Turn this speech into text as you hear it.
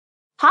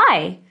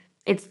Hi,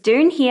 it's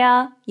Doone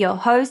here, your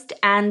host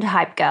and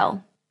hype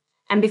girl.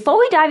 And before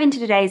we dive into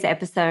today's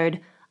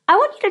episode, I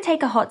want you to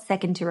take a hot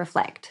second to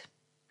reflect.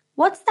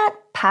 What's that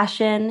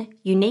passion,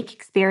 unique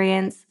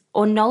experience,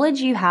 or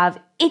knowledge you have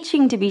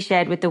itching to be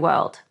shared with the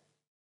world?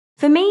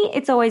 For me,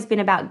 it's always been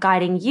about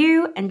guiding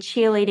you and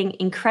cheerleading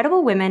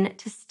incredible women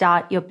to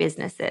start your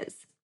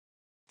businesses.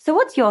 So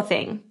what's your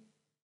thing?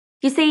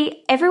 You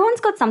see,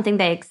 everyone's got something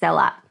they excel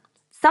at,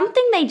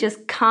 something they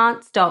just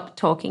can't stop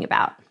talking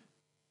about.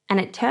 And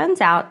it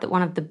turns out that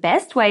one of the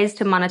best ways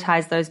to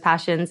monetize those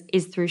passions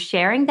is through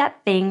sharing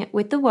that thing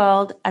with the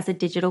world as a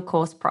digital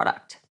course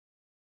product.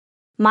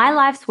 My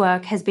life's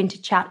work has been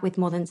to chat with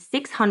more than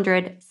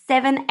 600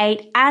 7,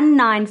 8, and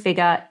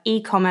 9-figure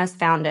e-commerce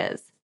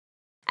founders.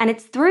 And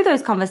it's through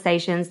those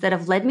conversations that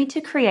have led me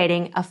to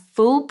creating a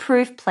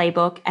foolproof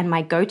playbook and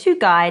my go-to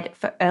guide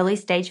for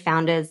early-stage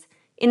founders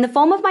in the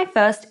form of my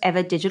first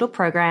ever digital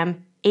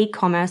program,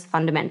 E-commerce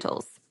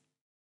Fundamentals.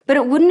 But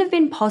it wouldn't have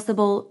been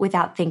possible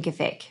without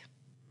Thinkific.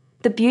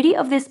 The beauty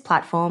of this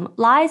platform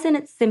lies in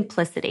its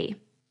simplicity.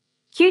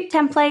 Cute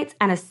templates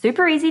and a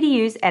super easy to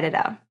use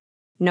editor.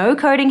 No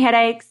coding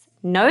headaches,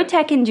 no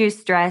tech-induced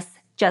stress,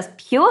 just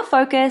pure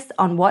focus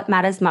on what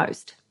matters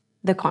most,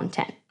 the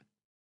content.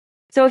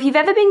 So if you've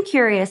ever been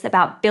curious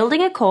about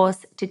building a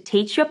course to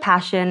teach your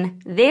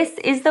passion, this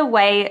is the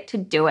way to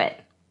do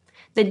it.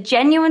 The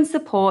genuine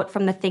support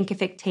from the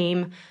Thinkific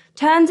team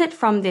turns it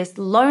from this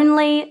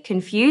lonely,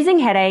 confusing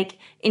headache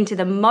into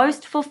the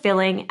most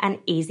fulfilling and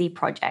easy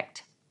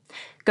project.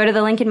 Go to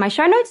the link in my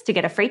show notes to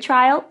get a free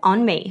trial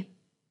on me.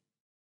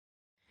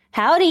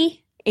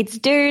 Howdy, it's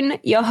Doone,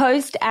 your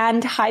host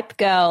and hype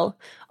girl.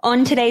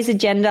 On today's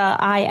agenda,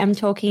 I am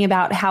talking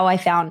about how I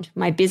found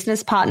my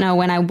business partner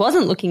when I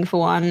wasn't looking for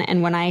one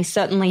and when I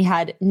certainly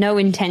had no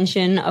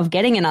intention of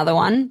getting another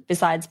one,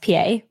 besides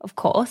PA, of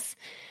course,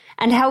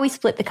 and how we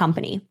split the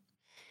company.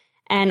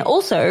 And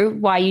also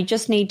why you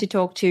just need to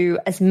talk to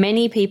as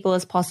many people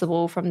as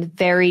possible from the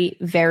very,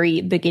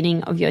 very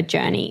beginning of your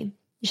journey.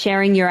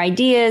 Sharing your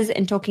ideas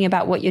and talking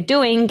about what you're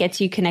doing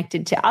gets you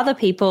connected to other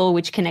people,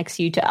 which connects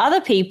you to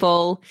other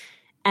people.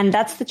 And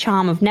that's the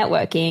charm of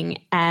networking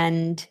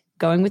and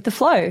going with the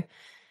flow.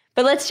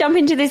 But let's jump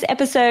into this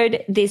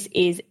episode. This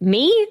is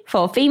me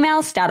for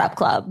Female Startup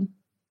Club.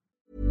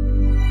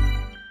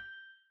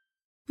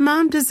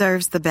 Mom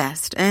deserves the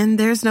best, and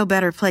there's no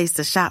better place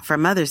to shop for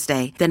Mother's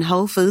Day than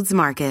Whole Foods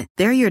Market.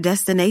 They're your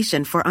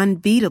destination for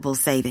unbeatable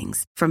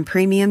savings, from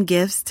premium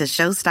gifts to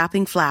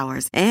show-stopping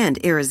flowers and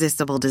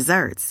irresistible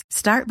desserts.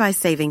 Start by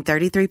saving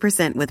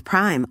 33% with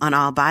Prime on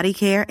all body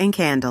care and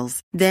candles.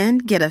 Then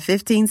get a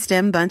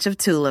 15-stem bunch of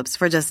tulips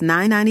for just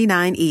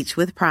 $9.99 each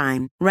with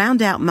Prime.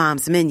 Round out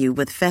Mom's menu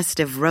with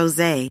festive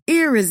rosé,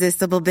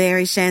 irresistible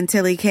berry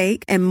chantilly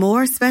cake, and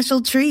more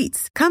special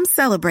treats. Come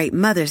celebrate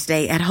Mother's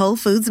Day at Whole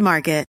Foods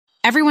Market.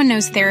 Everyone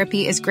knows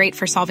therapy is great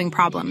for solving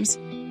problems,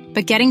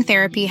 but getting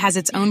therapy has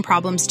its own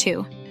problems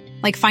too,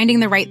 like finding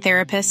the right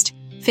therapist,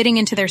 fitting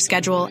into their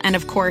schedule, and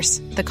of course,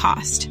 the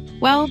cost.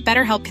 Well,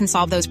 BetterHelp can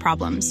solve those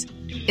problems.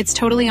 It's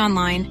totally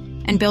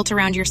online and built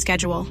around your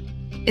schedule.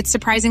 It's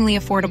surprisingly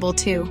affordable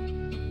too.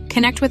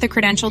 Connect with a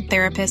credentialed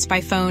therapist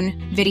by phone,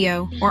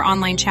 video, or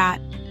online chat,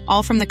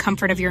 all from the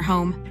comfort of your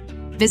home.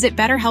 Visit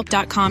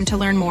BetterHelp.com to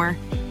learn more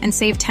and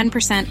save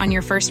 10% on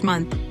your first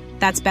month.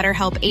 That's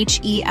BetterHelp,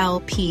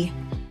 H-E-L-P.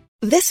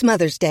 This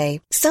Mother's Day,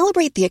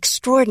 celebrate the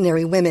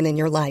extraordinary women in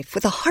your life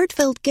with a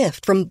heartfelt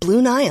gift from Blue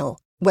Nile.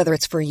 Whether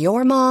it's for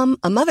your mom,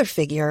 a mother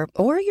figure,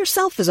 or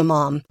yourself as a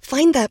mom,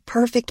 find that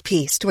perfect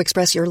piece to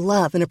express your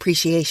love and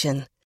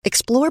appreciation.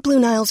 Explore Blue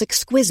Nile's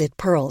exquisite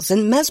pearls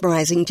and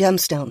mesmerizing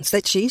gemstones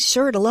that she's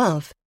sure to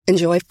love.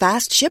 Enjoy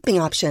fast shipping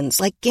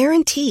options like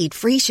guaranteed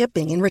free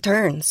shipping and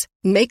returns.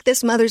 Make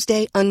this Mother's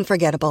Day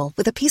unforgettable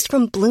with a piece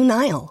from Blue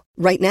Nile.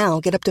 Right now,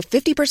 get up to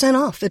 50%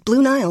 off at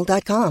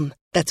BlueNile.com.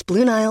 That's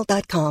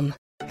BlueNile.com.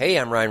 Hey,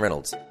 I'm Ryan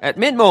Reynolds. At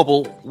Mint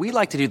Mobile, we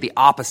like to do the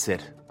opposite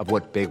of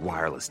what Big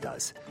Wireless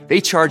does. They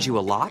charge you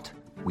a lot,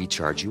 we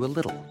charge you a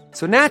little.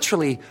 So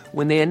naturally,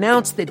 when they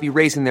announced they'd be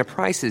raising their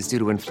prices due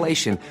to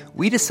inflation,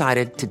 we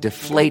decided to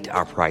deflate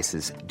our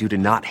prices due to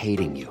not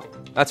hating you.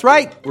 That's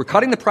right. We're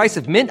cutting the price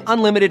of Mint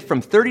Unlimited from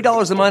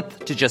 $30 a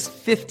month to just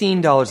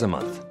 $15 a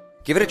month.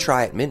 Give it a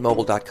try at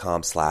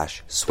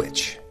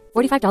mintmobile.com/switch.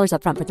 $45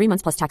 up front for 3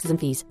 months plus taxes and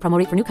fees. Promo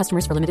rate for new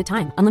customers for limited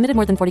time. Unlimited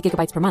more than 40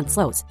 gigabytes per month.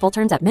 Slows full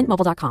terms at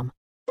mintmobile.com.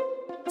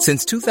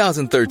 Since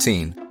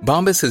 2013,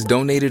 Bombas has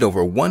donated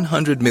over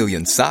 100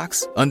 million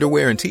socks,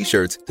 underwear, and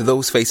T-shirts to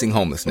those facing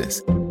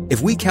homelessness.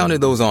 If we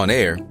counted those on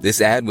air,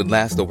 this ad would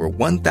last over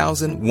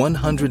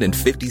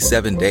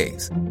 1,157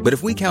 days. But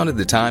if we counted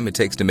the time it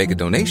takes to make a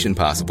donation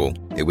possible,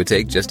 it would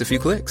take just a few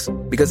clicks.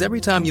 Because every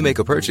time you make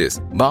a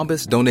purchase,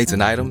 Bombas donates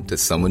an item to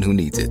someone who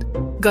needs it.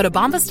 Go to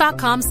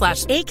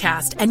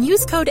bombas.com/ACAST and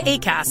use code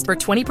ACAST for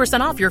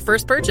 20% off your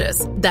first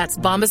purchase. That's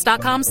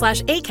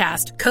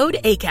bombas.com/ACAST, code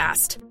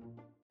ACAST.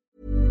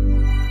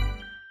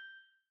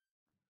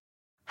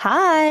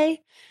 Hi,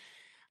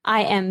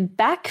 I am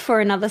back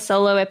for another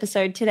solo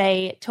episode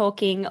today,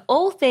 talking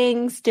all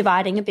things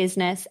dividing a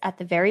business at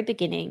the very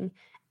beginning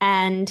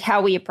and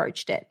how we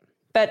approached it.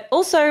 But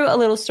also a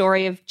little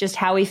story of just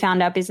how we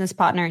found our business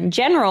partner in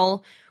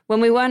general when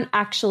we weren't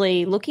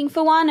actually looking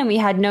for one and we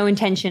had no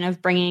intention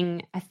of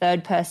bringing a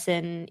third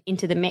person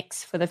into the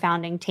mix for the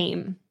founding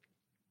team.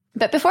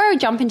 But before I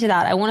jump into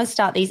that, I want to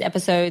start these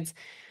episodes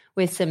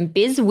with some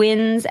biz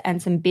wins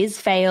and some biz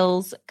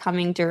fails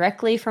coming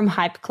directly from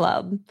Hype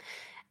Club.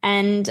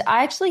 And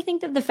I actually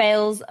think that the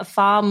fails are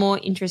far more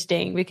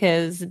interesting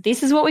because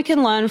this is what we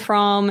can learn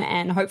from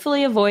and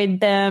hopefully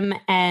avoid them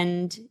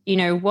and, you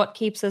know, what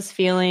keeps us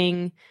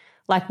feeling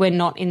like we're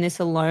not in this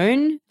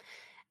alone.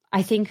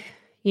 I think,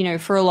 you know,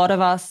 for a lot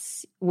of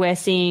us, we're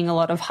seeing a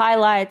lot of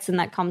highlights and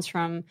that comes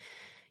from,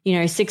 you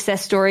know,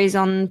 success stories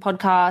on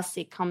podcasts.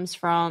 It comes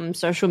from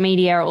social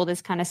media, all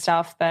this kind of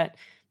stuff. But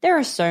there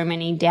are so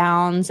many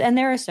downs and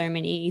there are so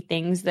many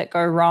things that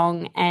go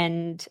wrong.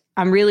 And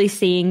I'm really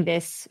seeing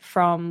this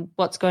from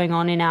what's going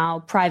on in our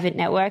private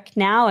network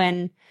now.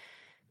 And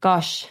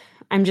gosh,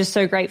 I'm just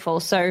so grateful.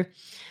 So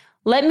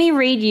let me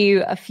read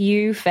you a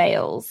few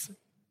fails.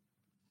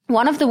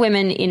 One of the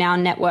women in our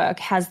network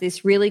has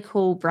this really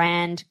cool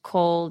brand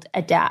called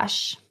A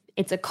Dash.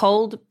 It's a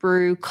cold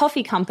brew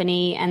coffee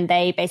company and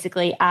they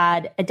basically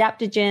add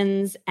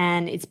adaptogens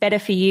and it's better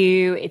for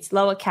you. It's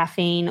lower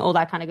caffeine, all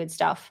that kind of good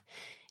stuff.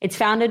 It's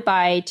founded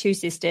by two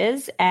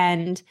sisters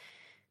and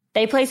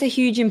they place a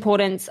huge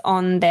importance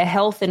on their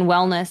health and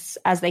wellness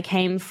as they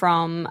came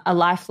from a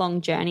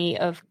lifelong journey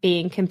of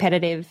being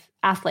competitive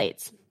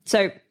athletes.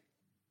 So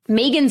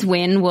Megan's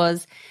win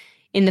was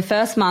in the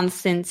first month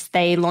since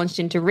they launched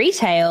into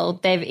retail,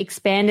 they've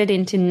expanded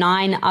into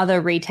 9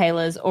 other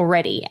retailers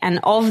already. And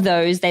of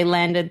those, they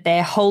landed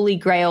their holy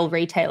grail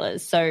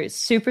retailers. So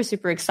super,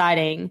 super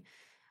exciting.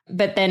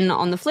 But then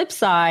on the flip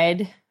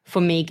side,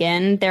 for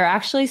Megan, there are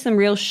actually some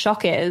real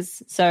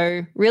shockers.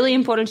 So really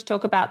important to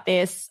talk about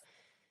this.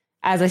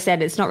 As I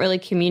said, it's not really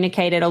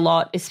communicated a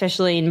lot,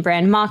 especially in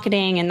brand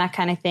marketing and that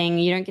kind of thing.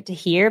 You don't get to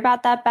hear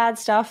about that bad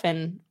stuff.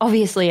 And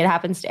obviously it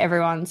happens to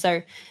everyone.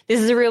 So this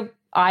is a real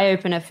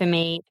eye-opener for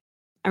me.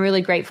 I'm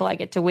really grateful I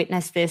get to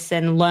witness this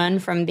and learn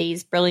from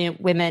these brilliant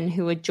women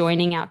who are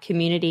joining our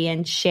community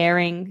and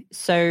sharing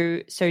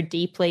so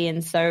deeply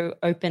and so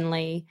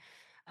openly.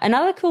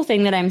 Another cool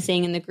thing that I'm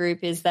seeing in the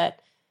group is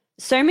that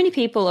so many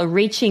people are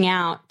reaching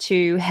out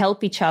to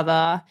help each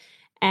other.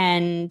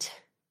 And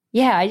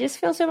yeah, I just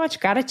feel so much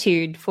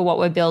gratitude for what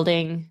we're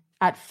building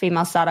at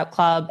Female Startup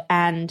Club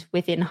and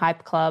within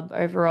Hype Club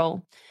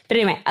overall. But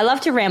anyway, I love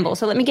to ramble,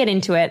 so let me get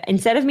into it.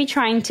 Instead of me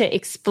trying to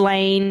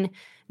explain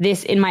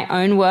this in my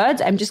own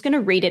words, I'm just going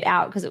to read it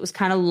out because it was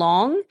kind of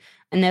long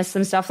and there's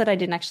some stuff that I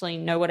didn't actually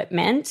know what it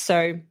meant.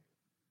 So,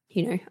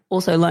 you know,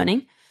 also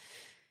learning.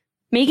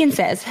 Megan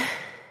says,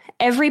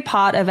 every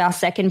part of our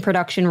second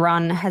production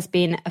run has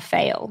been a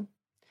fail.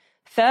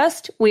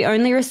 First, we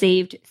only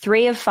received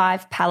 3 of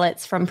 5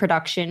 pallets from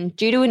production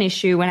due to an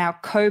issue when our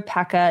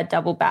co-packer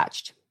double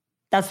batched.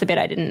 That's the bit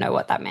I didn't know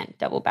what that meant,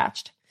 double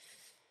batched.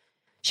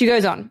 She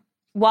goes on,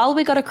 while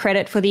we got a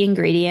credit for the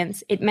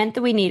ingredients, it meant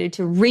that we needed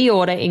to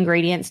reorder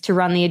ingredients to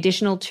run the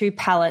additional 2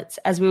 pallets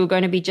as we were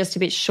going to be just a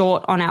bit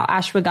short on our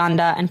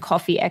ashwagandha and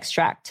coffee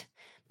extract.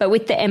 But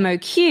with the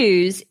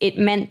MOQs, it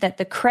meant that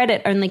the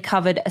credit only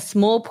covered a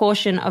small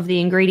portion of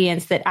the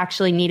ingredients that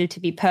actually needed to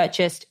be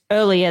purchased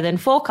earlier than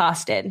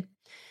forecasted.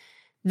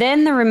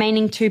 Then the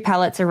remaining 2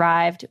 pallets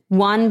arrived,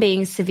 one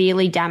being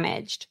severely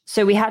damaged.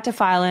 So we had to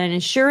file an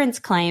insurance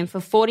claim for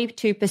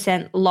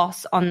 42%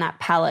 loss on that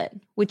pallet,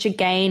 which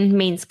again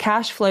means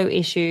cash flow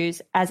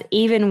issues, as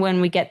even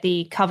when we get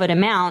the covered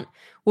amount,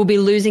 we'll be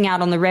losing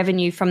out on the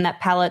revenue from that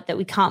pallet that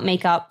we can't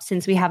make up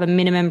since we have a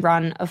minimum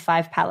run of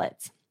 5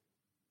 pallets.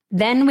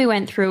 Then we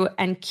went through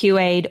and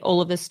QA'd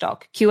all of the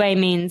stock. QA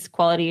means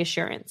quality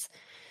assurance.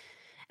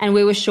 And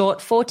we were short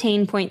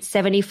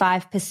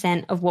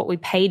 14.75% of what we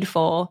paid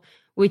for,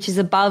 which is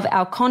above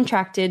our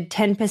contracted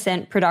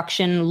 10%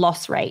 production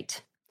loss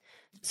rate.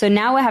 So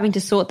now we're having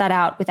to sort that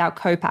out with our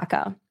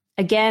co-packer.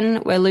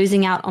 Again, we're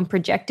losing out on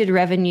projected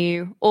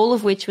revenue, all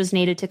of which was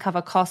needed to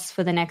cover costs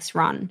for the next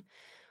run.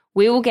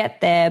 We will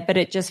get there, but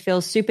it just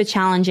feels super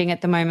challenging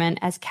at the moment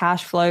as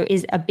cash flow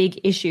is a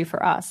big issue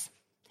for us.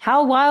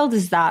 How wild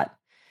is that?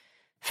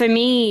 For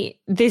me,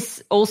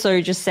 this also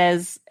just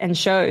says and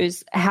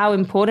shows how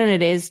important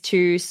it is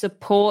to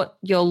support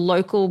your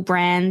local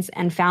brands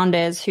and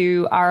founders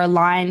who are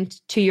aligned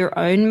to your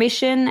own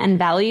mission and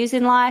values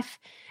in life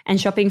and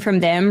shopping from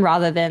them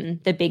rather than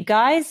the big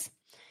guys.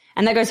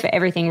 And that goes for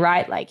everything,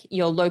 right? Like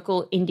your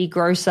local indie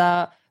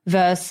grocer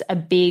versus a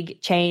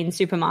big chain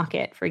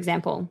supermarket, for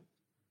example.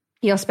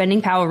 Your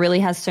spending power really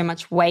has so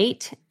much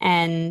weight.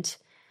 And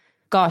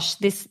gosh,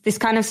 this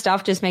kind of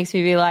stuff just makes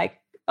me be like,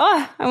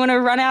 oh, I want to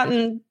run out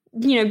and,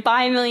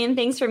 buy a million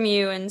things from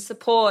you and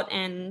support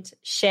and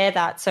share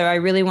that. So I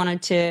really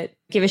wanted to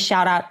give a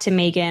shout out to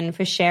Megan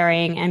for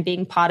sharing and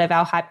being part of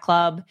our Hype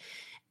Club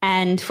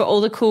and for all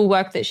the cool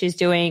work that she's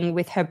doing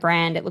with her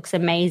brand. It looks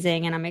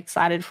amazing and I'm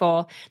excited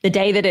for the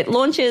day that it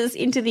launches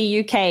into the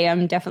UK.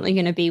 I'm definitely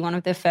going to be one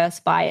of the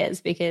first buyers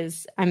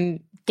because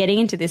I'm getting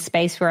into this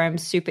space where I'm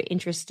super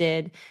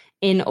interested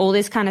in all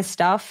this kind of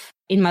stuff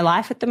in my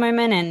life at the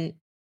moment. And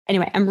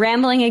anyway, I'm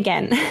rambling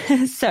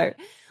again. So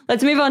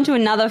let's move on to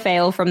another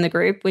fail from the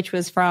group, which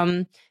was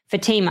from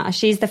Fatima.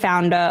 She's the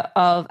founder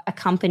of a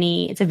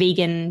company. It's a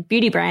vegan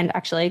beauty brand,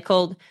 actually,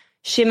 called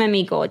Shimmer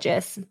Me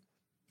Gorgeous.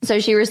 So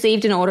she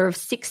received an order of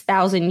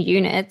 6,000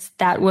 units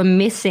that were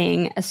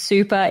missing a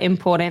super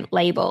important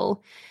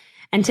label.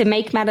 And to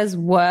make matters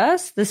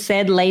worse, the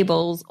said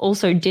labels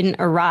also didn't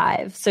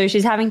arrive. So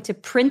she's having to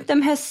print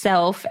them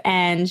herself,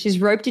 and she's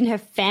roped in her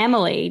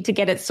family to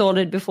get it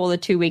sorted before the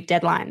 2-week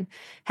deadline.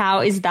 How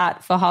is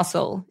that for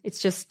hustle? It's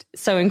just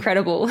so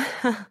incredible.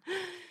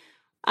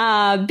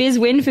 Biz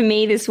win for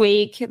me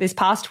this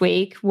past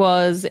week,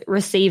 was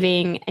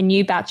receiving a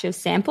new batch of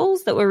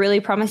samples that were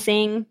really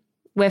promising.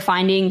 We're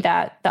finding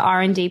that the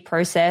R&D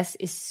process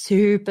is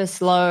super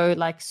slow.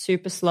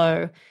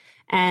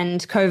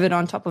 And COVID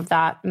on top of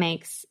that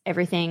makes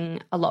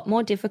everything a lot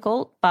more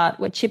difficult, but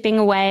we're chipping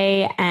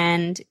away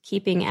and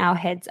keeping our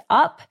heads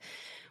up.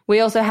 We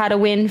also had a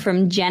win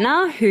from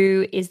Jenna,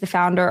 who is the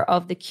founder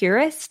of The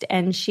Curist,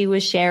 and she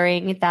was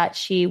sharing that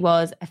she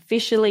was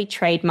officially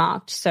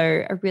trademarked.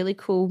 So a really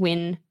cool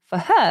win for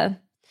her.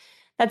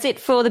 That's it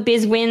for the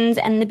biz wins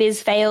and the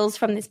biz fails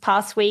from this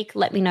past week.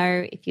 Let me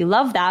know if you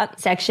love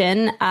that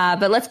section.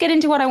 But let's get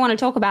into what I want to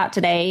talk about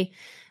today,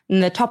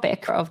 the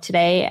topic of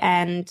today,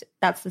 and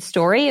that's the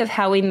story of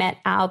how we met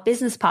our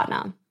business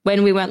partner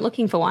when we weren't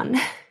looking for one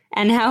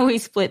and how we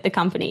split the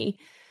company.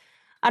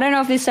 I don't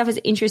know if this stuff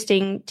is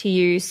interesting to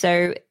you,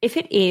 so if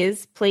it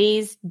is,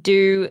 please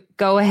do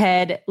go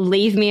ahead,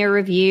 leave me a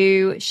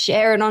review,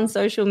 share it on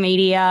social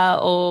media,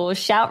 or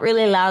shout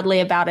really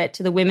loudly about it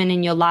to the women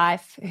in your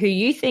life who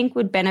you think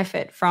would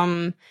benefit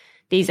from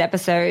these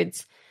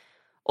episodes.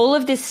 All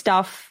of this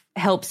stuff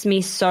helps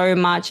me so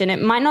much, and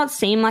it might not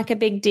seem like a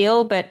big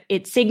deal, but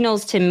it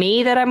signals to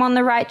me that I'm on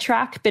the right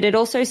track, but it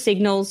also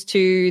signals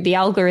to the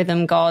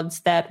algorithm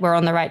gods that we're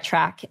on the right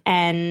track.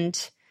 And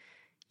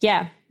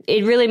yeah,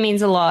 it really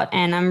means a lot,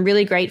 and I'm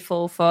really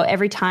grateful for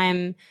every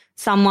time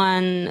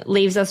someone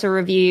leaves us a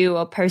review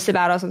or posts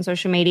about us on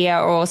social media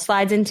or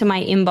slides into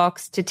my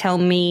inbox to tell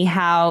me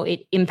how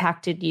it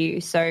impacted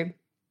you. So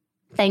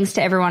thanks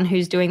to everyone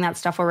who's doing that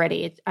stuff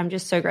already. I'm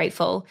just so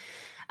grateful.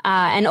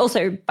 And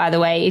also, by the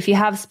way, if you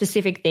have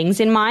specific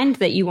things in mind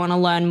that you want to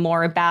learn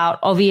more about,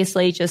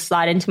 obviously just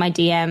slide into my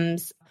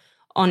DMs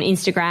on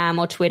Instagram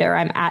or Twitter.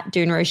 I'm at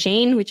Doone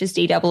Roisin, which is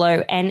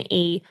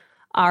DOONEROISIN.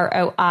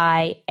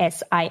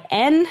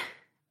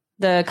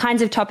 The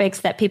kinds of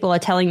topics that people are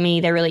telling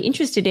me they're really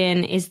interested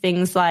in is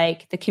things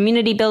like the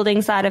community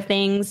building side of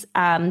things,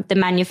 the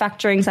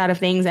manufacturing side of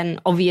things,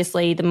 and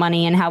obviously the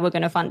money and how we're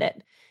going to fund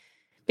it.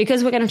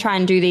 Because we're going to try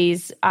and do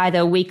these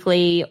either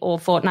weekly or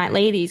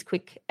fortnightly, these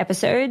quick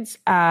episodes,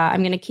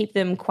 I'm going to keep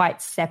them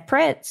quite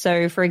separate.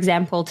 So, for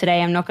example,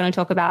 today I'm not going to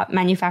talk about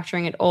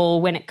manufacturing at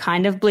all when it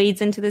kind of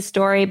bleeds into this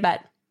story,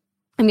 but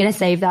I'm going to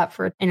save that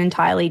for an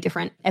entirely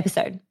different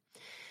episode.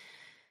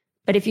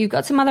 But if you've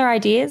got some other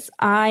ideas,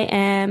 I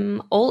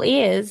am all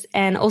ears,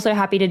 and also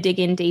happy to dig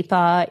in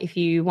deeper if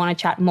you want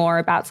to chat more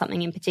about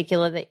something in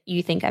particular that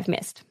you think I've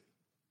missed.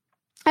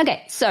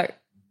 Okay, so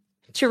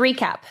to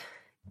recap,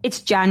 it's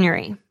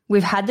January.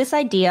 We've had this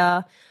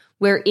idea.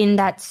 We're in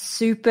that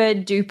super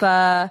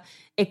duper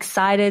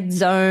excited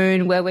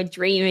zone where we're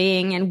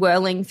dreaming and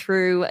whirling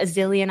through a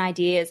zillion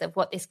ideas of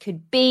what this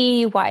could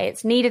be, why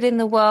it's needed in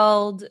the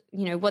world,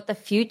 what the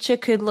future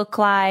could look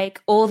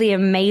like, all the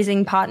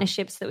amazing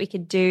partnerships that we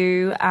could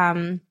do.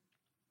 And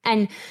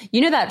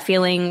you know that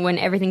feeling when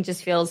everything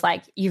just feels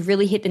like you've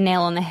really hit the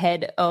nail on the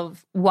head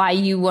of why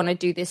you want to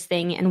do this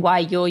thing and why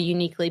you're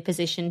uniquely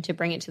positioned to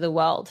bring it to the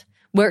world.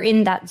 We're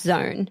in that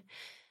zone.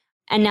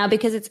 And now,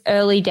 because it's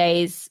early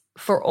days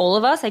for all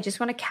of us, I just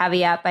want to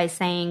caveat by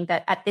saying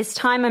that at this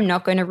time, I'm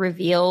not going to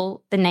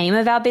reveal the name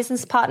of our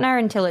business partner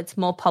until it's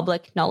more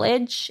public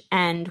knowledge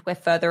and we're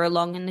further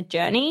along in the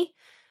journey.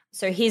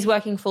 So he's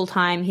working full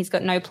time. He's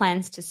got no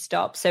plans to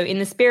stop. So in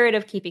the spirit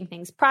of keeping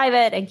things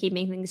private and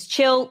keeping things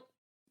chill,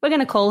 we're going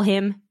to call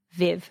him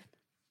Viv.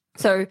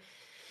 So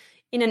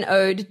in an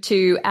ode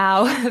to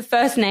our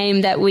first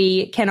name that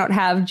we cannot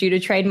have due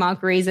to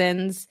trademark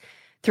reasons,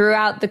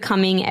 throughout the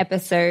coming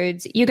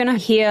episodes, you're going to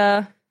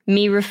hear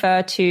me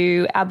refer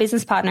to our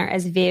business partner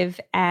as Viv,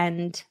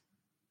 and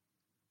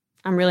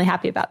I'm really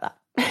happy about that.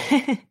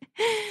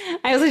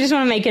 I also just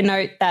want to make a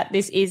note that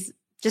this is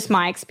just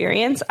my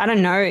experience. I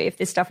don't know if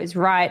this stuff is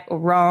right or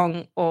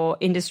wrong or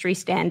industry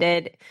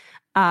standard,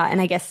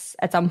 and I guess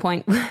at some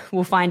point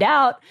we'll find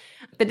out.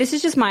 But this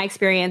is just my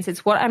experience.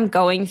 It's what I'm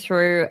going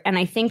through, and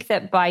I think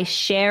that by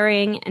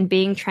sharing and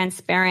being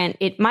transparent,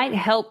 it might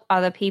help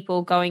other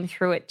people going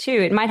through it too.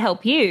 It might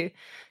help you.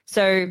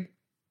 So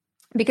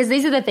because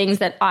these are the things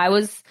that I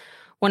was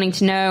wanting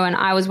to know and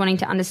I was wanting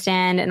to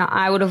understand and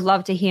I would have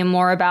loved to hear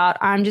more about,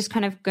 I'm just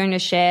kind of going to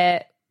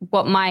share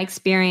what my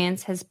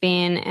experience has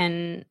been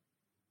and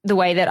the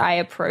way that I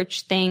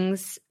approach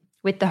things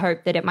with the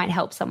hope that it might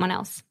help someone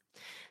else.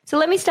 So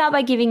let me start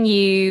by giving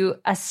you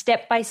a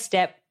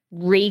step-by-step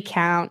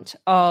recount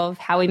of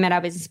how we met our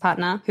business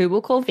partner, who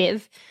we'll call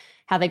Viv,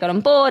 how they got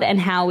on board, and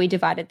how we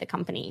divided the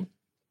company.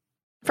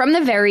 From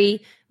the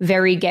very,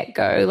 very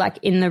get-go, like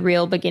in the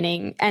real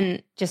beginning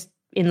and just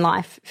in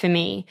life for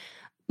me,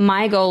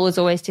 my goal is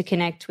always to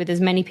connect with as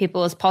many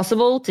people as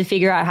possible to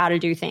figure out how to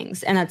do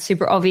things. And that's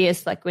super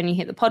obvious. Like when you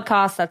hear the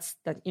podcast,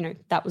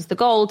 that was the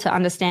goal, to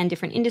understand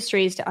different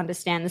industries, to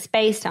understand the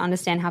space, to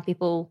understand how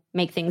people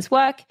make things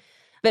work.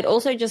 But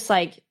also just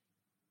like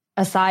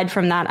aside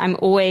from that, I'm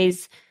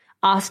always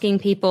asking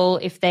people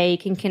if they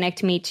can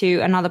connect me to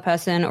another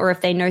person, or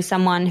if they know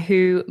someone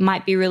who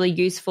might be really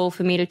useful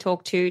for me to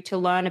talk to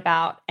learn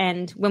about.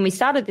 And when we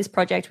started this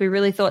project, we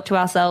really thought to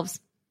ourselves,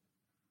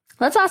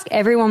 let's ask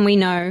everyone we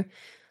know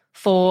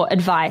for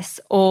advice,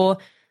 or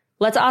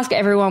let's ask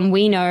everyone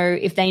we know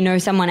if they know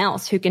someone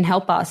else who can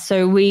help us.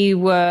 So we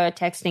were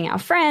texting our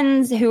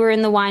friends who were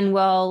in the wine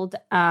world,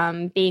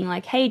 being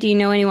like, hey, do you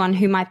know anyone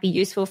who might be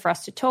useful for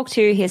us to talk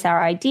to? Here's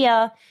our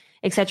idea,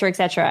 et cetera, et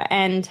cetera.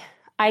 And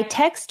I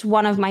text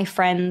one of my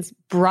friend's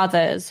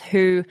brothers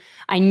who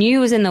I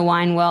knew was in the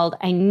wine world,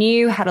 I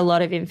knew had a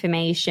lot of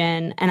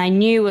information, and I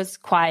knew was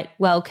quite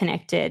well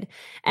connected.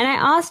 And I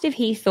asked if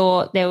he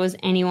thought there was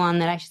anyone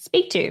that I should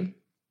speak to.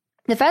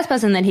 The first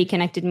person that he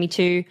connected me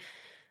to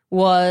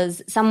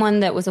was someone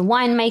that was a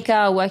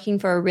winemaker working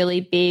for a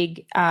really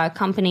big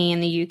company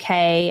in the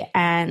UK,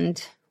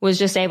 and was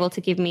just able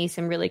to give me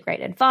some really great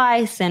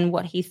advice and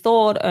what he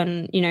thought,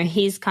 and, you know,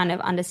 his kind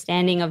of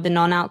understanding of the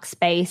non-alc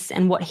space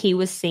and what he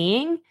was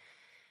seeing.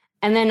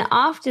 And then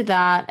after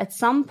that, at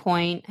some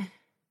point,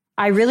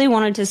 I really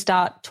wanted to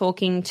start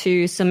talking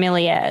to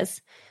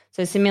sommeliers.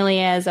 So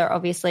sommeliers are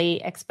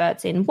obviously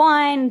experts in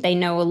wine. They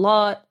know a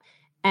lot.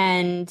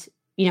 And,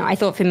 you know, I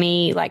thought for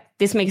me, like,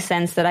 this makes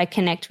sense that I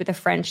connect with a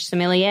French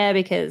sommelier,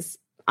 because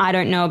I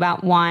don't know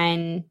about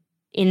wine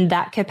in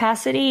that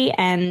capacity.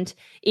 And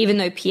even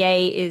though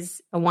Pierre is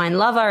a wine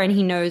lover and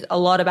he knows a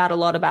lot about a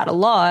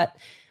lot,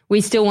 we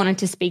still wanted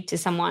to speak to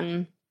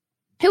someone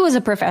who was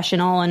a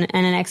professional and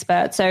an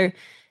expert. So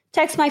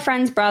text my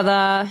friend's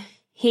brother.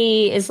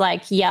 He is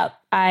like, yep,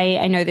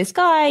 I know this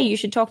guy. You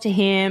should talk to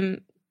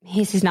him.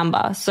 Here's his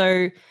number.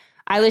 So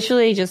I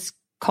literally just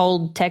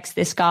cold text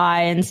this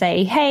guy and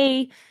say,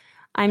 hey,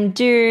 I'm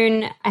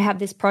Dune. I have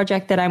this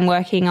project that I'm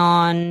working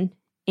on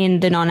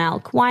in the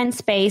non-alc wine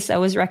space. I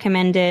was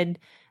recommended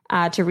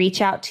to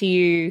reach out to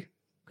you.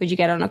 Could you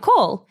get on a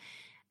call?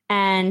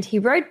 And he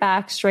wrote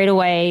back straight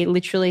away,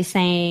 literally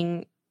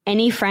saying,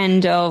 any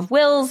friend of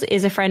Will's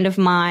is a friend of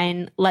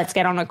mine. Let's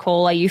get on a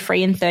call. Are you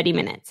free in 30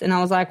 minutes? And I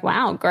was like,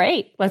 wow,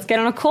 great. Let's get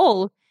on a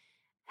call.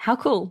 How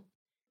cool.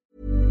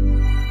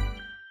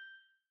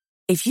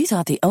 If you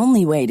thought the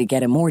only way to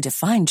get a more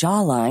defined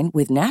jawline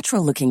with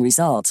natural-looking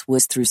results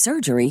was through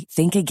surgery,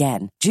 think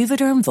again.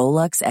 Juvederm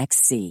Volux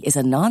XC is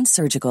a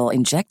non-surgical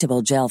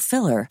injectable gel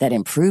filler that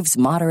improves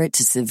moderate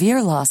to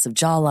severe loss of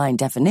jawline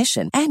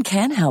definition and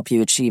can help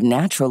you achieve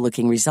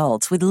natural-looking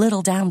results with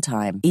little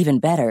downtime. Even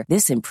better,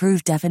 this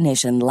improved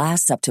definition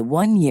lasts up to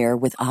 1 year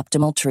with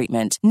optimal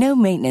treatment. No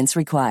maintenance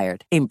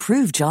required.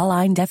 Improve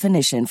jawline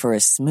definition for a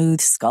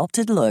smooth,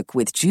 sculpted look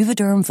with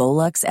Juvederm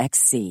Volux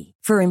XC.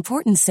 For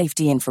important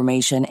safety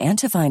information and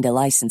to find a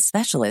licensed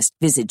specialist,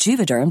 visit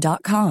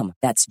Juvederm.com.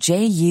 That's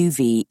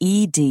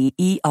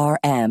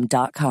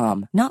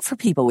JUVEDERM.com. Not for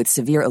people with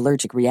severe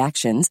allergic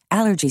reactions,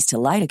 allergies to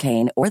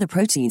lidocaine, or the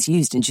proteins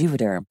used in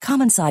Juvederm.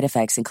 Common side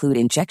effects include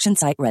injection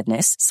site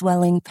redness,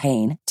 swelling,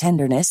 pain,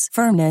 tenderness,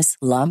 firmness,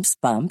 lumps,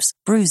 bumps,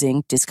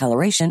 bruising,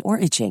 discoloration, or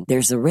itching.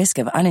 There's a risk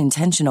of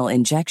unintentional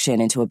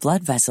injection into a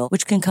blood vessel,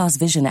 which can cause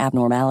vision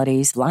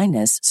abnormalities,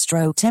 blindness,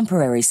 stroke,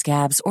 temporary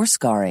scabs, or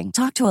scarring.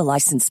 Talk to a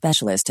licensed specialist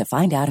to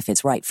find out if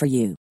it's right for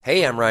you.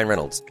 Hey, I'm Ryan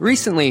Reynolds.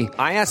 Recently,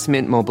 I asked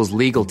Mint Mobile's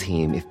legal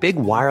team if big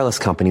wireless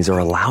companies are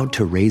allowed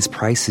to raise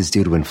prices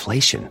due to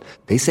inflation.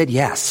 They said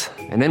yes.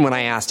 And then when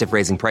I asked if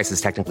raising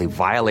prices technically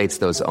violates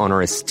those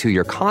onerous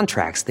 2-year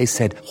contracts, they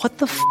said, what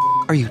the f***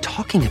 are you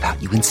talking about,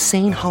 you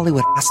insane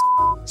Hollywood ass f-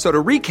 So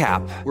to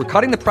recap, we're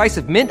cutting the price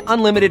of Mint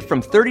Unlimited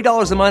from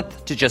 $30 a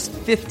month to just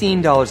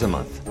 $15 a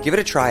month. Give it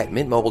a try at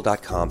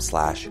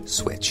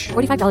mintmobile.com/switch.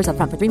 $45 up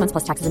front for 3 months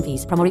plus taxes and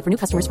fees. Promo rate for new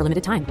customers for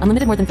limited time.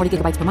 Unlimited more than 40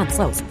 gigabytes per month.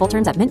 Slows full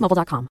terms at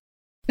mintmobile.com.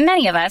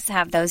 Many of us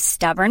have those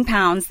stubborn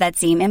pounds that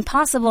seem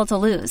impossible to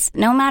lose,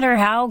 no matter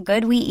how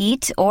good we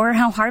eat or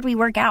how hard we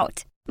work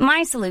out.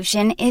 My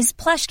solution is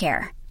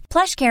PlushCare.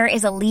 PlushCare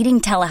is a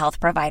leading telehealth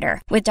provider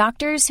with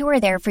doctors who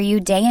are there for you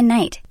day and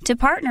night to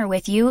partner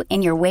with you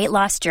in your weight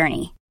loss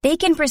journey. They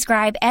can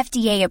prescribe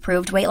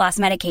FDA-approved weight loss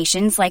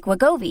medications like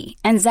Wegovy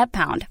and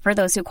Zepbound for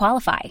those who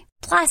qualify.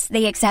 Plus,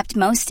 they accept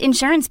most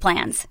insurance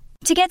plans.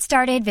 To get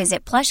started,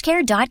 visit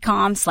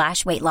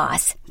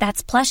plushcare.com/weightloss.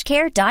 That's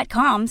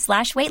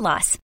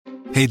plushcare.com/weightloss.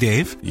 Hey,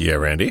 Dave. Yeah,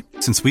 Randy.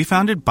 Since we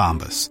founded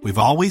Bombas, we've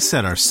always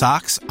said our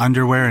socks,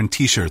 underwear, and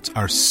T-shirts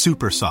are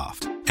super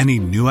soft. Any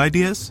new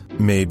ideas?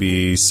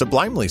 Maybe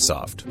sublimely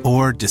soft.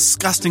 Or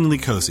disgustingly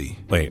cozy.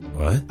 Wait,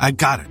 what? I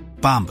got it.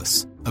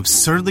 Bombas.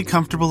 Absurdly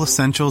comfortable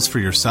essentials for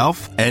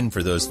yourself and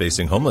for those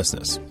facing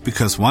homelessness.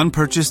 Because one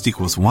purchased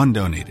equals one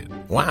donated.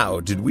 Wow,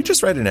 did we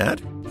just write an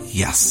ad?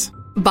 Yes.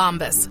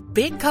 Bombas.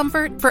 Big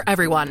comfort for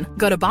everyone.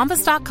 Go to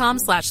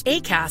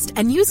bombas.com/ACAST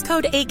and use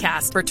code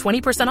ACAST for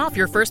 20% off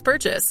your first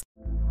purchase.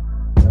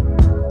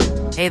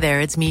 Hey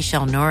there, it's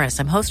Michelle Norris.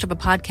 I'm host of a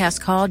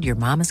podcast called Your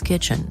Mama's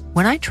Kitchen.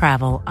 When I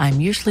travel, I'm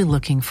usually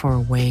looking for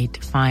a way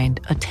to find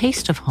a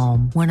taste of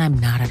home when I'm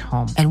not at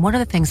home. And one of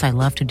the things I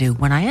love to do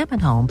when I am at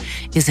home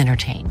is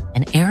entertain.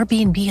 And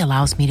Airbnb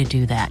allows me to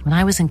do that. When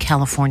I was in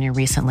California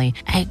recently,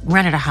 I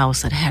rented a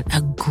house that had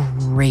a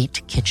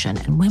great kitchen.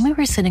 And when we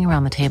were sitting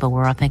around the table, we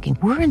were all thinking,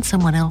 we're in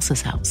someone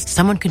else's house.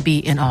 Someone could be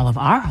in all of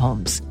our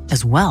homes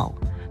as well.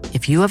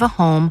 If you have a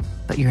home,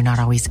 but you're not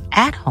always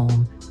at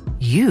home,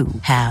 you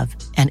have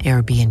an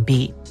Airbnb.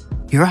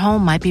 Your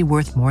home might be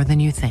worth more than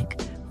you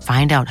think.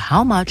 Find out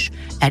how much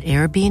at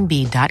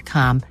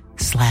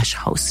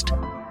airbnb.com/host.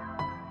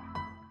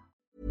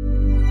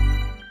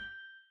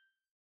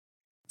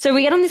 So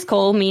we get on this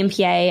call, me and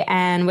PA,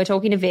 and we're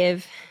talking to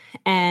Viv,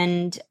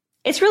 and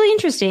it's really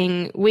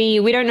interesting.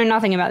 We don't know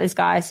nothing about this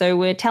guy, so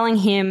we're telling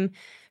him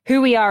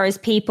who we are as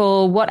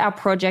people, what our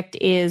project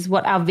is,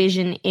 what our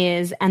vision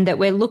is, and that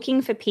we're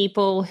looking for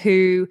people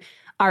who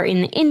are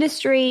in the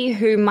industry,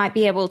 who might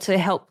be able to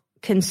help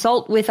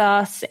consult with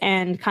us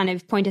and kind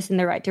of point us in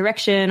the right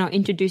direction or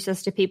introduce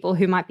us to people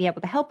who might be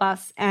able to help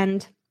us.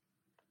 And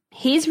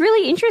he's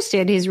really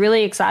interested. He's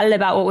really excited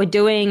about what we're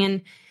doing.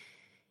 And,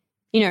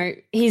 you know,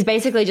 he's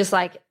basically just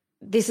like,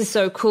 this is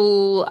so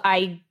cool.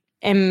 I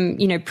am,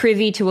 you know,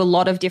 privy to a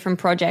lot of different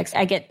projects.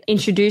 I get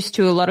introduced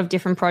to a lot of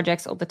different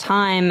projects all the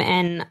time,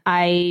 and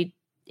I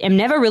am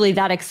never really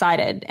that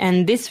excited.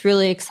 And this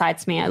really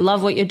excites me. I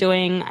love what you're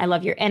doing. I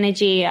love your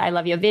energy. I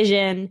love your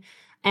vision.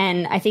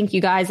 And I think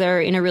you guys are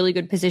in a really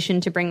good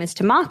position to bring this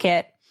to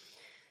market.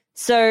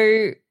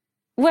 So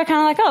we're kind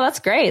of like, oh,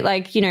 that's great.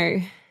 Like, you know,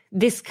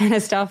 this kind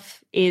of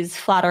stuff is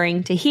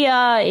flattering to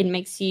hear. It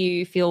makes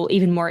you feel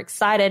even more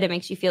excited. It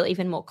makes you feel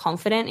even more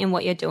confident in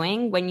what you're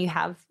doing when you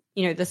have,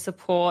 you know, the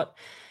support,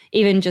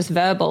 even just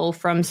verbal,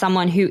 from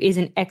someone who is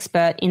an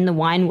expert in the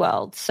wine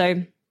world.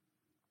 So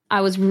I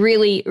was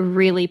really,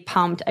 really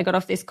pumped. I got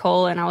off this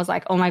call and I was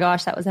like, oh my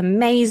gosh, that was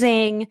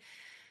amazing.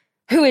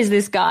 Who is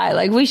this guy?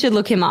 Like, we should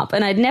look him up.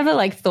 And I'd never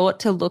like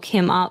thought to look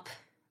him up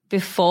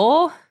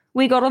before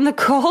we got on the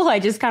call. I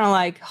just kind of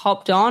like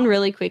hopped on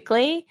really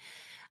quickly.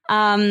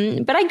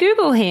 But I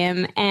Google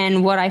him,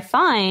 and what I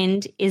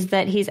find is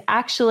that he's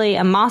actually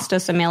a master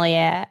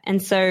sommelier.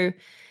 And so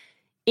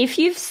if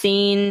you've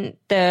seen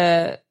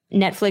the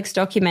Netflix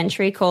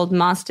documentary called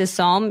Master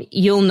Somm,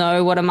 you'll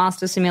know what a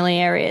master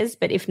sommelier is,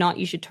 but if not,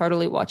 you should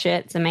totally watch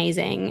it. It's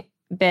amazing.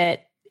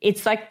 But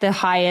it's like the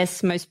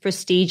highest, most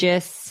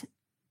prestigious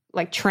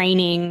like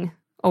training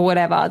or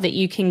whatever that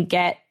you can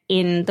get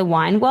in the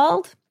wine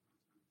world.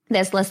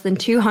 There's less than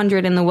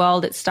 200 in the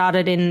world. It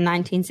started in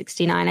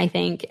 1969, I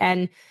think.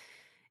 And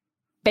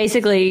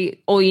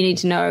basically all you need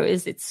to know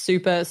is it's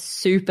super,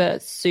 super,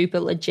 super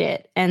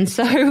legit. And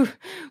so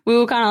we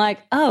were kind of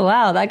like, oh,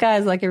 wow, that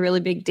guy's like a really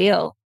big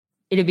deal.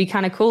 It'd be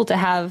kind of cool to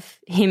have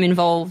him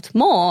involved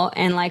more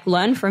and like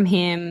learn from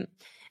him.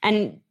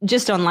 And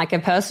just on like a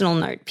personal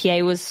note,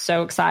 PA was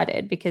so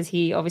excited because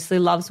he obviously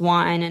loves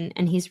wine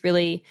and he's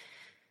really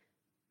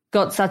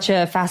got such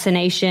a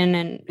fascination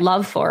and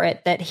love for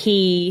it that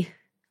he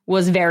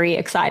was very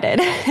excited,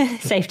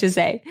 safe to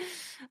say.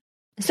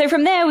 So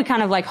from there, we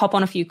kind of like hop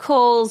on a few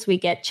calls, we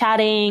get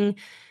chatting.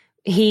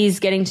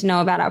 He's getting to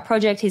know about our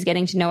project. He's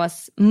getting to know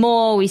us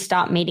more. We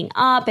start meeting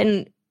up,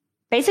 and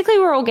basically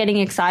we're all getting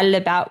excited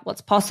about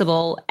what's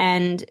possible.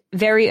 And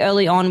very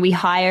early on, we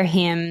hire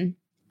him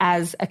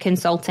as a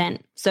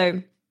consultant.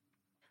 So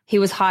he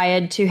was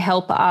hired to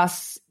help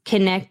us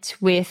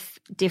connect with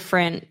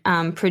different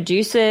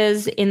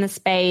producers in the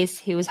space.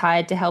 He was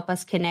hired to help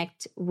us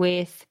connect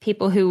with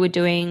people who were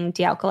doing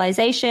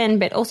dealcoholization,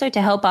 but also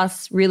to help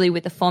us really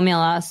with the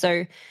formula.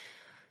 So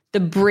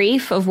the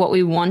brief of what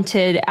we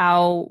wanted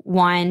our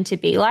wine to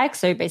be like.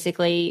 So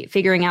basically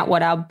figuring out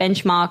what our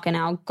benchmark and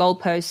our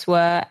goalposts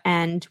were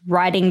and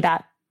writing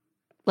that,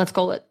 let's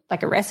call it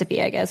like a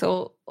recipe, I guess,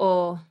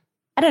 or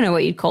I don't know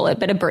what you'd call it,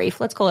 but a brief.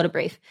 Let's call it a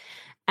brief.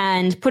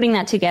 And putting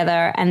that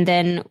together and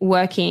then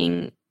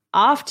working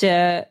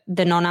after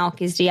the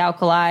non-alc is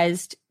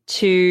dealcoholized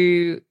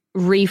to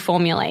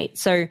reformulate.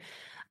 So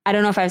I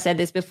don't know if I've said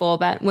this before,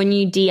 but when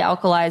you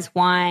dealcoholize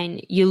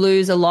wine, you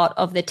lose a lot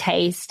of the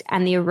taste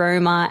and the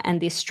aroma and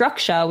the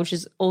structure, which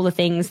is all the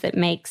things that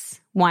makes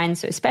wine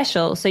so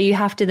special. So you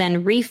have to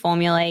then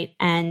reformulate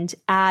and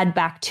add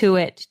back to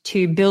it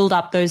to build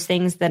up those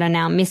things that are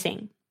now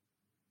missing.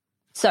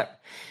 So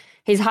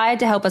he's hired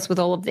to help us with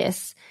all of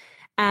this.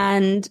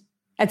 And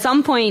at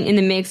some point in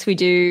the mix, we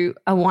do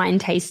a wine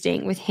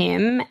tasting with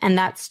him, and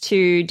that's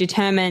to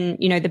determine,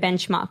 you know, the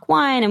benchmark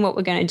wine and what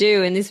we're going to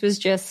do. And this was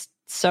just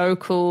so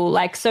cool,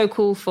 like so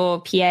cool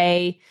for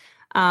PA.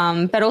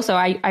 But also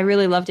I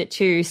really loved it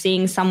too,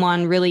 seeing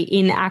someone really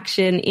in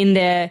action, in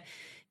their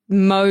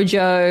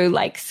mojo,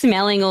 like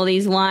smelling all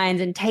these wines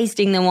and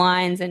tasting the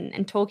wines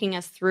and talking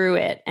us through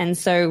it. And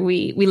so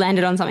we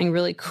landed on something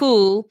really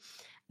cool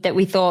that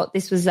we thought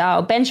this was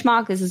our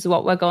benchmark. This is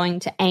what we're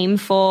going to aim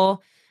for.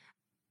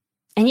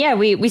 yeah,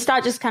 we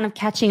start just kind of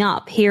catching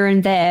up here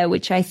and there,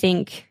 which I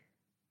think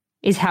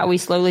is how we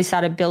slowly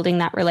started building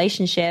that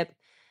relationship.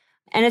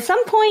 And at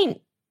some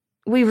point,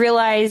 we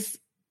realized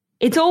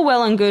it's all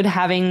well and good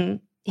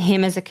having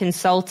him as a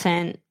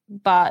consultant,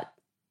 but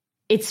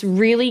it's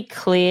really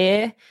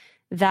clear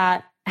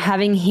that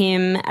having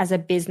him as a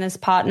business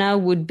partner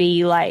would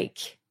be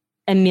like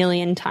a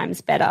million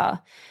times better.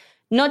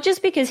 Not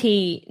just because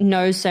he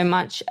knows so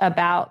much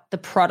about the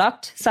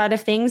product side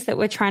of things that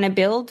we're trying to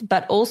build,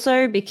 but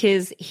also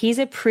because he's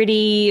a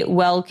pretty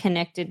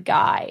well-connected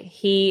guy.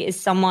 He is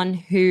someone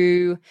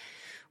who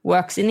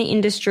works in the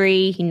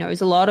industry. He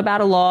knows a lot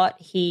about a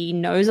lot. He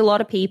knows a lot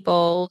of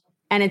people.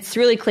 And it's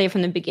really clear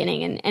from the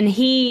beginning. And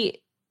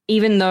he,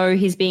 even though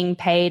he's being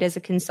paid as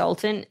a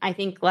consultant, I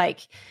think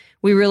like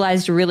we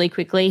realized really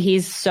quickly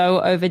he's so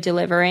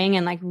over-delivering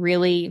and like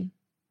really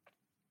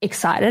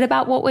excited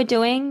about what we're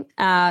doing.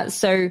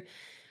 So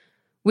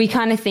we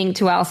kind of think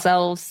to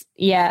ourselves,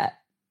 yeah,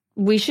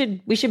 we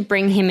should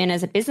bring him in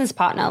as a business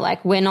partner.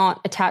 Like we're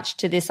not attached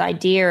to this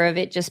idea of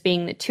it just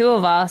being the two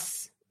of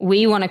us.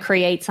 We want to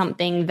create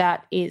something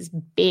that is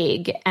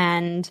big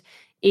and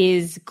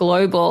is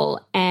global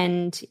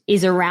and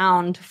is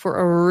around for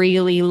a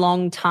really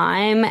long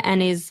time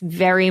and is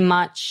very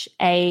much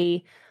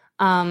a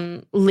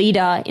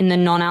leader in the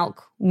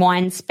non-alc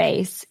wine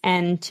space.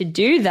 And to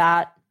do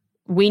that,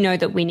 we know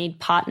that we need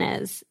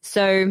partners.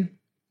 So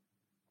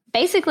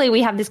basically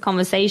we have this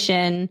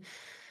conversation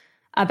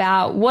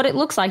about what it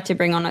looks like to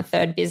bring on a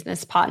third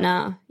business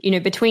partner,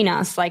 between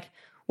us. Like,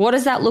 what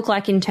does that look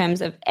like in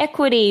terms of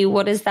equity?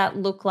 What does that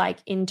look like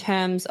in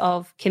terms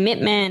of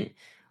commitment?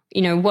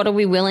 What are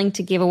we willing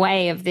to give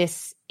away of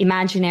this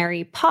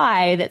imaginary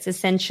pie that's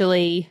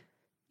essentially,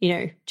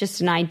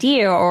 just an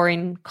idea or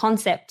in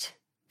concept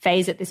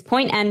phase at this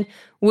point? And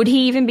would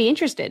he even be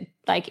interested?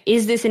 Like,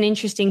 is this an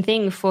interesting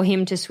thing for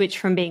him to switch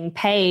from being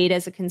paid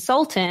as a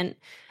consultant?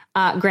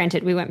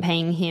 Granted, we weren't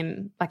paying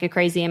him like a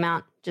crazy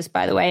amount, just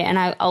by the way, and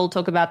I'll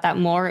talk about that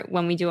more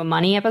when we do a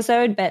money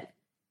episode, but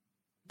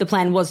the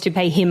plan was to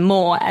pay him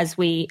more as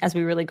we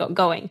really got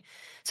going.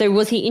 So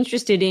was he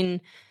interested in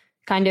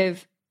kind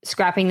of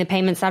scrapping the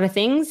payment side of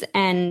things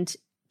and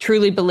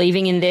truly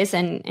believing in this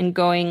and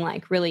going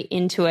like really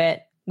into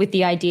it with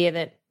the idea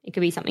that it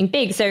could be something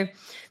big? So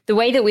the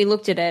way that we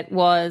looked at it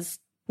was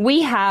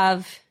we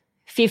have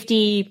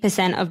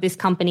 50% of this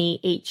company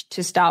each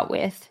to start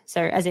with.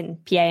 So as in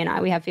PA and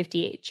I, we have 50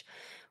 each.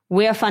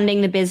 We're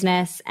funding the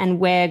business and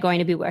we're going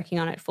to be working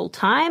on it full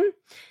time.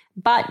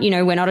 But,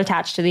 we're not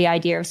attached to the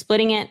idea of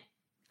splitting it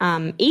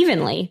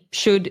evenly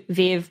should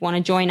Viv want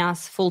to join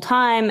us full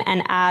time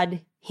and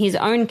add his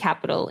own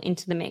capital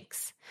into the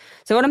mix.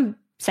 So what I'm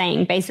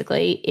saying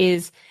basically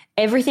is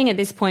everything at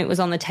this point was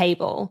on the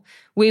table.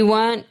 We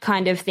weren't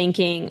kind of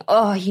thinking,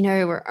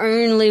 we're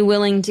only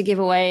willing to give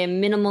away a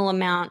minimal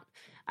amount.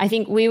 I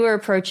think we were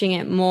approaching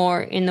it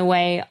more in the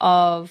way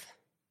of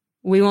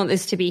we want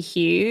this to be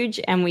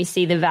huge and we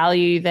see the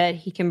value that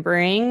he can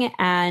bring.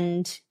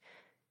 And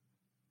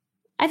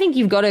I think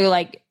you've got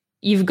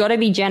to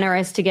be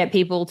generous to get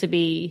people to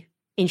be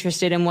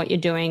interested in what you're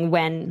doing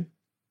when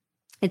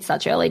it's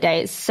such early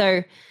days.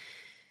 So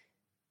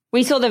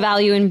we saw the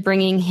value in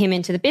bringing him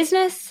into the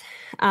business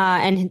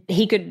and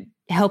he could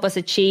help us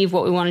achieve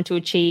what we wanted to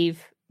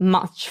achieve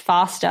much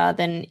faster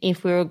than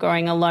if we were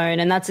going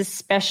alone. And that's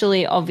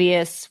especially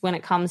obvious when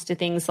it comes to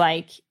things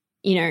like,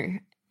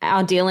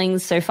 our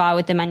dealings so far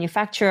with the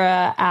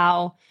manufacturer,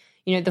 our,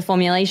 the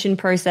formulation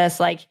process.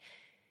 Like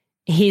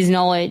his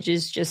knowledge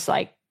is just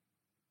like,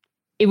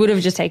 it would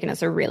have just taken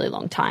us a really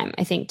long time,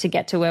 I think, to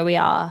get to where we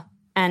are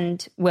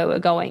and where we're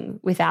going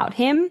without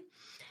him.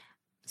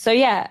 So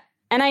yeah,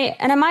 and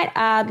I might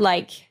add,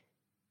 like,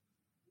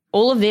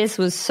 all of this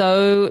was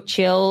so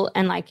chill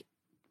and like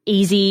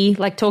easy.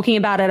 Like talking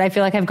about it, I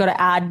feel like I've got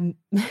to add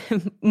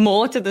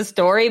more to the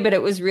story, but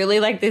it was really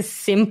like this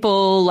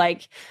simple,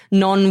 like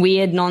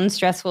non-weird,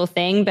 non-stressful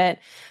thing. But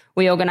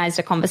we organized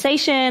a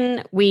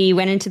conversation. We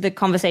went into the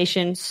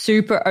conversation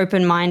super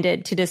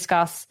open-minded to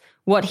discuss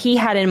what he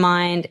had in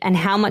mind and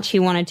how much he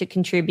wanted to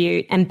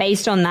contribute. And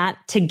based on that,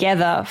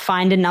 together,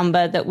 find a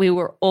number that we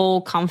were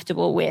all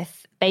comfortable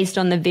with based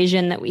on the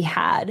vision that we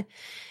had.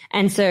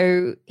 And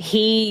so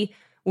he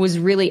was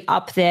really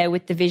up there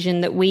with the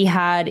vision that we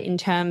had in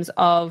terms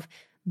of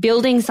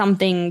building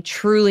something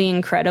truly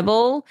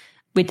incredible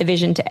with the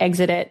vision to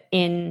exit it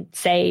in,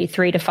 say,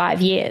 3 to 5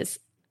 years.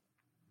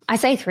 I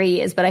say 3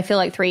 years, but I feel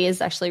like 3 years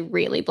is actually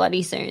really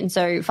bloody soon.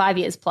 So 5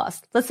 years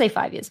plus. Let's say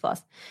 5 years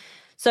plus.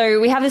 So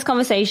we have this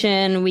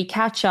conversation, we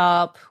catch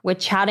up, we're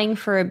chatting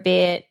for a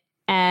bit,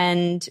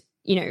 and,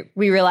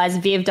 we realize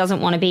Viv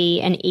doesn't want to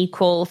be an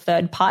equal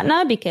third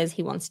partner because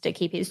he wants to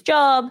keep his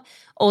job,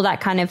 all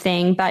that kind of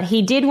thing. But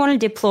he did want to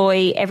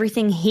deploy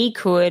everything he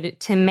could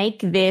to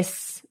make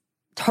this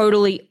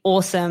totally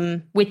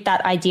awesome with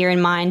that idea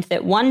in mind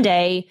that one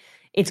day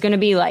it's going to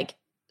be like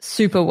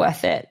super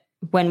worth it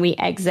when we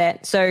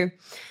exit. So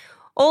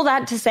all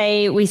that to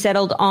say, we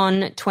settled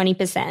on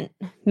 20%,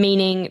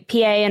 meaning PA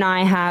and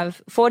I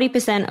have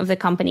 40% of the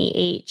company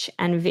each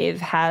and Viv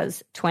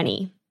has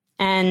 20%.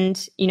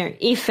 And,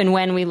 if and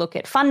when we look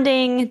at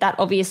funding, that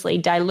obviously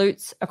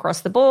dilutes across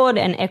the board,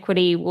 and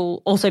equity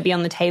will also be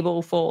on the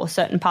table for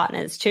certain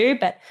partners too.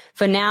 But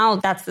for now,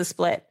 that's the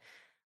split.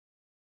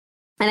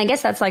 And I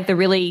guess that's like the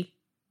really,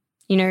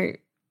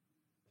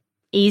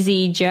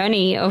 easy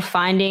journey of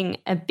finding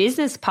a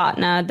business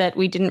partner that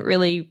we didn't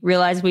really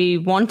realize we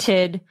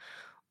wanted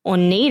or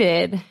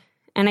needed.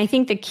 And I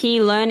think the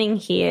key learning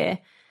here,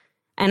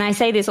 and I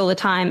say this all the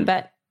time,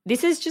 but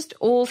this is just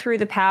all through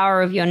the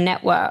power of your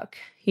network.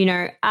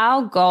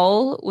 Our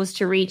goal was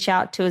to reach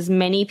out to as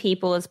many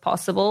people as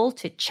possible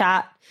to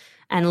chat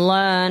and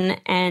learn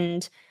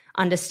and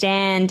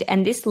understand.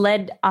 And this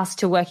led us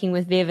to working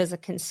with Viv as a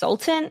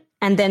consultant.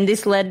 And then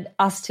this led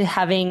us to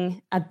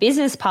having a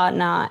business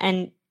partner.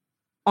 And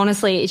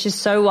honestly, it's just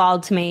so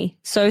wild to me.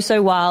 So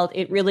wild.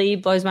 It really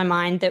blows my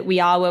mind that we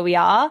are where we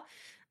are,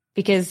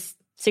 because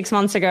 6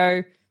 months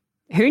ago,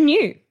 who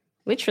knew?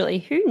 Literally,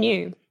 who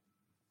knew?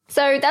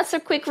 So that's a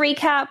quick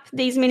recap.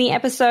 These mini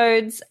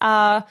episodes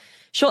are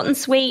short and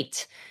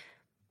sweet.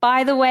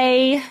 By the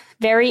way,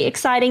 very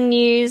exciting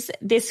news.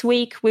 This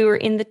week, we were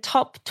in the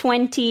top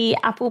 20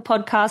 Apple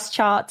Podcast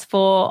charts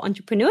for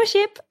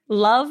entrepreneurship.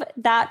 Love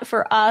that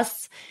for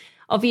us.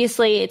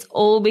 Obviously, it's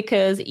all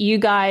because you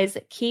guys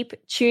keep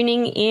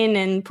tuning in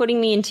and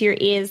putting me into your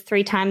ears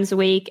 3 times a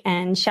week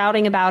and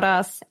shouting about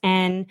us.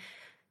 And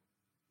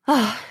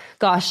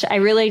gosh, I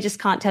really just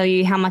can't tell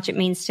you how much it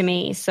means to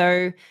me.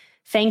 So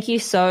thank you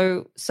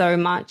so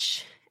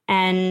much.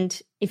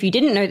 And if you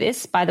didn't know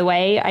this, by the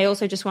way, I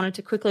also just wanted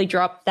to quickly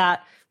drop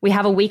that we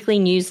have a weekly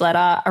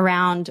newsletter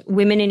around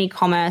women in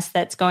e-commerce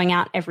that's going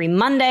out every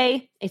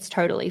Monday. It's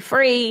totally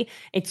free.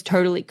 It's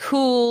totally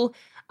cool.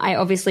 I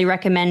obviously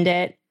recommend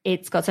it.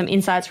 It's got some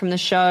insights from the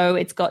show.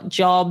 It's got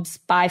jobs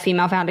by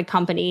female-founded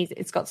companies.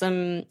 It's got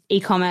some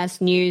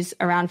e-commerce news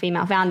around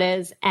female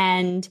founders.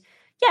 And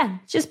yeah,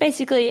 just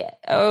basically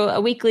a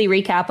weekly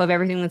recap of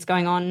everything that's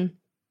going on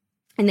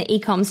in the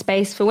e-com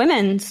space for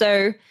women.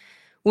 So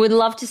would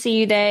love to see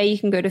you there. You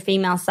can go to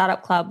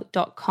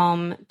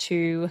femalestartupclub.com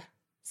to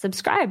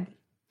subscribe.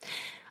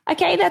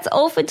 Okay, that's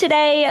all for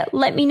today.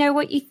 Let me know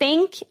what you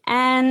think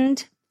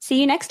and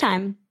see you next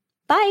time.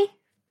 Bye.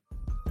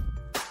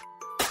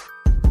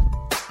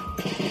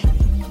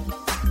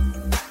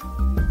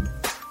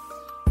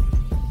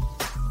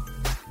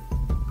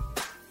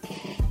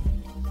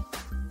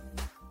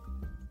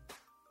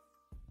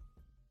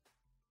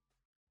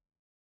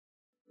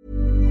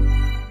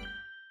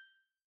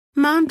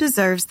 Mom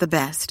deserves the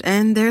best,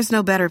 and there's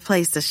no better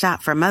place to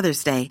shop for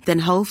Mother's Day than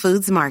Whole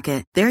Foods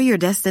Market. They're your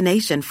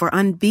destination for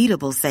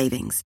unbeatable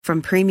savings,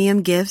 from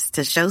premium gifts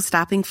to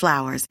show-stopping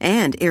flowers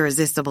and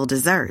irresistible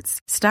desserts.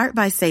 Start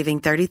by saving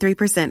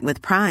 33%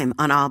 with Prime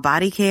on all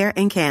body care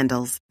and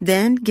candles.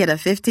 Then get a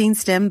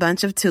 15-stem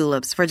bunch of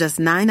tulips for just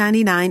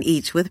 $9.99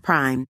 each with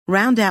Prime.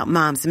 Round out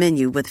Mom's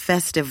menu with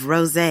festive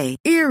rosé,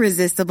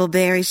 irresistible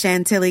berry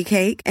chantilly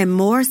cake, and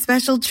more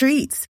special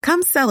treats.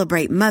 Come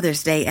celebrate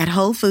Mother's Day at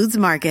Whole Foods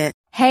Market.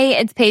 Hey,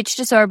 it's Paige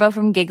DeSorbo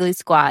from Giggly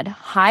Squad.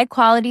 High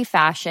quality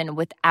fashion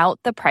without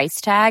the price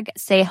tag.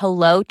 Say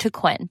hello to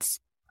Quince.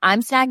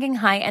 I'm snagging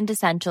high-end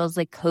essentials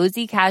like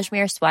cozy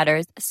cashmere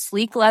sweaters,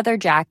 sleek leather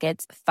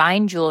jackets,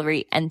 fine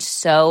jewelry, and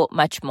so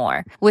much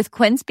more. With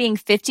Quince being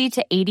 50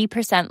 to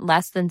 80%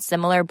 less than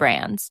similar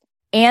brands.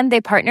 And they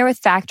partner with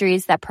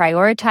factories that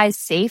prioritize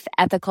safe,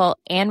 ethical,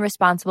 and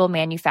responsible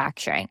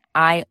manufacturing.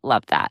 I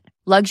love that.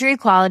 Luxury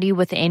quality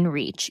within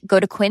reach. Go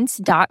to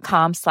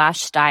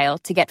quince.com/style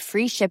to get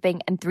free shipping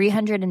and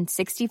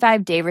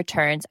 365-day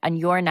returns on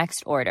your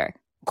next order.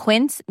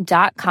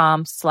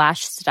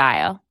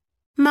 Quince.com/style.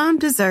 Mom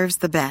deserves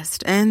the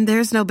best, and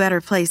there's no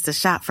better place to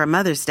shop for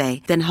Mother's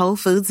Day than Whole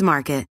Foods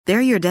Market.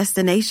 They're your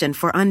destination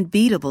for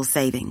unbeatable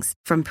savings,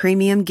 from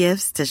premium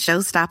gifts to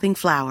show-stopping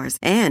flowers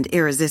and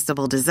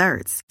irresistible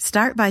desserts.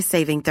 Start by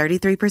saving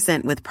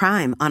 33% with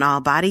Prime on all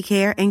body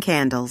care and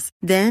candles.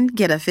 Then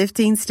get a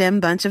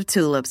 15-stem bunch of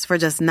tulips for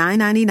just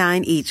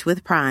 $9.99 each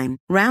with Prime.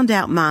 Round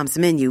out Mom's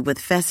menu with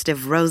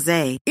festive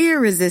rosé,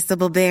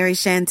 irresistible berry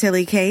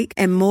chantilly cake,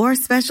 and more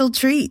special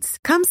treats.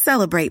 Come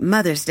celebrate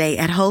Mother's Day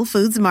at Whole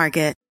Foods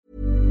Market.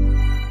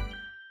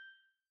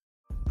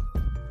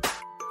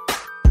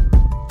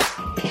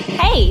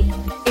 Hey,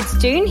 it's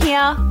Doone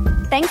here.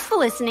 Thanks for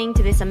listening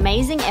to this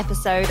amazing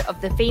episode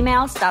of the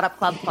Female Startup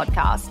Club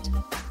podcast.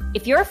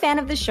 If you're a fan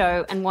of the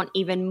show and want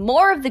even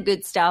more of the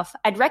good stuff,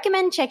 I'd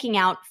recommend checking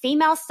out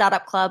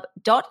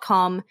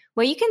femalestartupclub.com,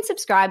 where you can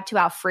subscribe to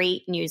our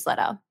free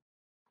newsletter.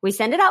 We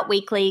send it out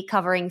weekly,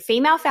 covering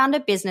female founder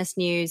business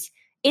news,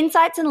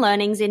 insights and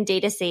learnings in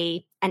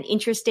D2C, and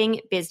interesting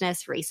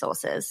business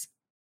resources.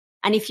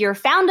 And if you're a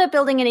founder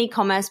building an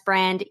e-commerce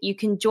brand, you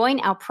can join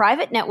our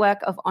private network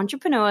of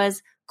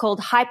entrepreneurs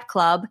called Hype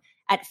Club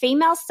at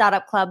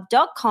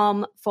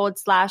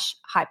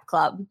femalestartupclub.com/Hype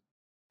Club.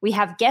 We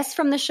have guests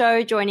from the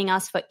show joining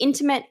us for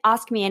intimate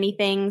Ask Me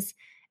Anythings,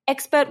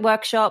 expert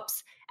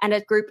workshops, and a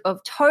group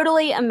of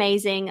totally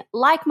amazing,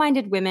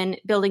 like-minded women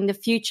building the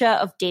future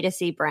of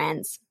D2C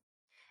brands.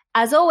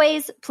 As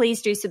always,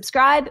 please do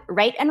subscribe,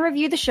 rate and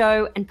review the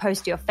show, and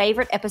post your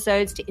favorite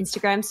episodes to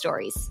Instagram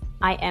stories.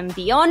 I am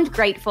beyond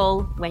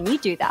grateful when you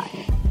do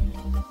that.